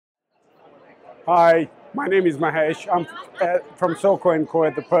Hi, my name is Mahesh. I'm from Soko & Co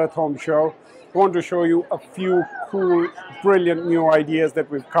at the Perth Home Show. I want to show you a few cool, brilliant new ideas that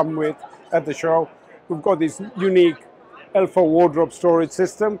we've come with at the show. We've got this unique Alpha wardrobe storage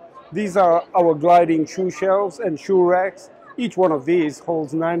system. These are our gliding shoe shelves and shoe racks. Each one of these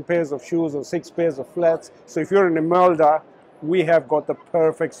holds 9 pairs of shoes or 6 pairs of flats. So if you're in a Emeralda, we have got the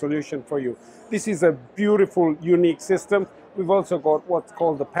perfect solution for you. This is a beautiful, unique system. We've also got what's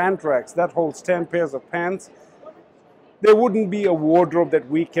called the pant racks. That holds 10 pairs of pants. There wouldn't be a wardrobe that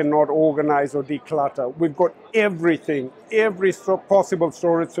we cannot organize or declutter. We've got everything, every possible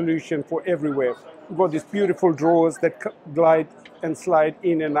storage solution for everywhere. We've got these beautiful drawers that glide and slide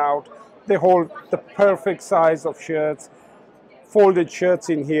in and out. They hold the perfect size of shirts, folded shirts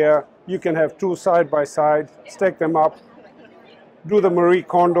in here. You can have 2 side by side, stack them up, do the Marie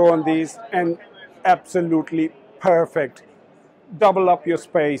Kondo on these, and absolutely perfect. Double up your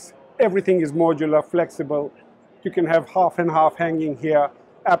space. Everything is modular, flexible. You can have half and half hanging here.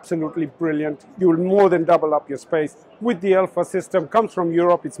 Absolutely brilliant. You will more than double up your space. With the Alpha system, comes from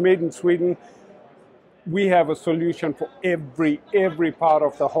Europe, it's made in Sweden. We have a solution for every part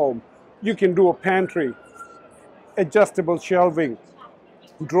of the home. You can do a pantry, adjustable shelving,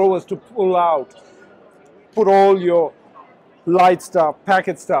 drawers to pull out, put all your light stuff,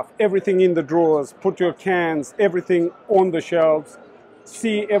 packet stuff, everything in the drawers, put your cans, everything on the shelves,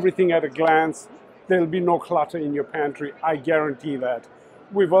 see everything at a glance. There'll be no clutter in your pantry, I guarantee that.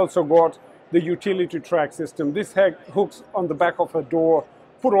 We've also got the utility track system. This hooks on the back of a door,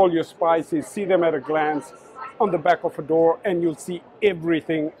 put all your spices, see them at a glance on the back of a door, and you'll see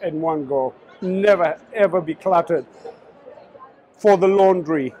everything in one go. Never ever be cluttered. For the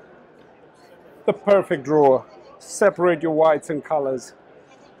laundry, the perfect drawer. Separate your whites and colors,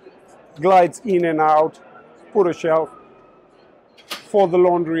 glides in and out, put a shelf. For the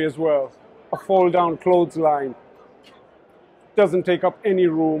laundry as well, a fold down clothesline, doesn't take up any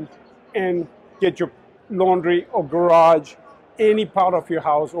room, and get your laundry or garage, any part of your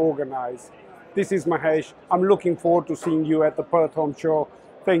house organized. This is Mahesh. I'm looking forward to seeing you at the Perth Home Show.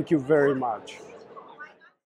 Thank you very much.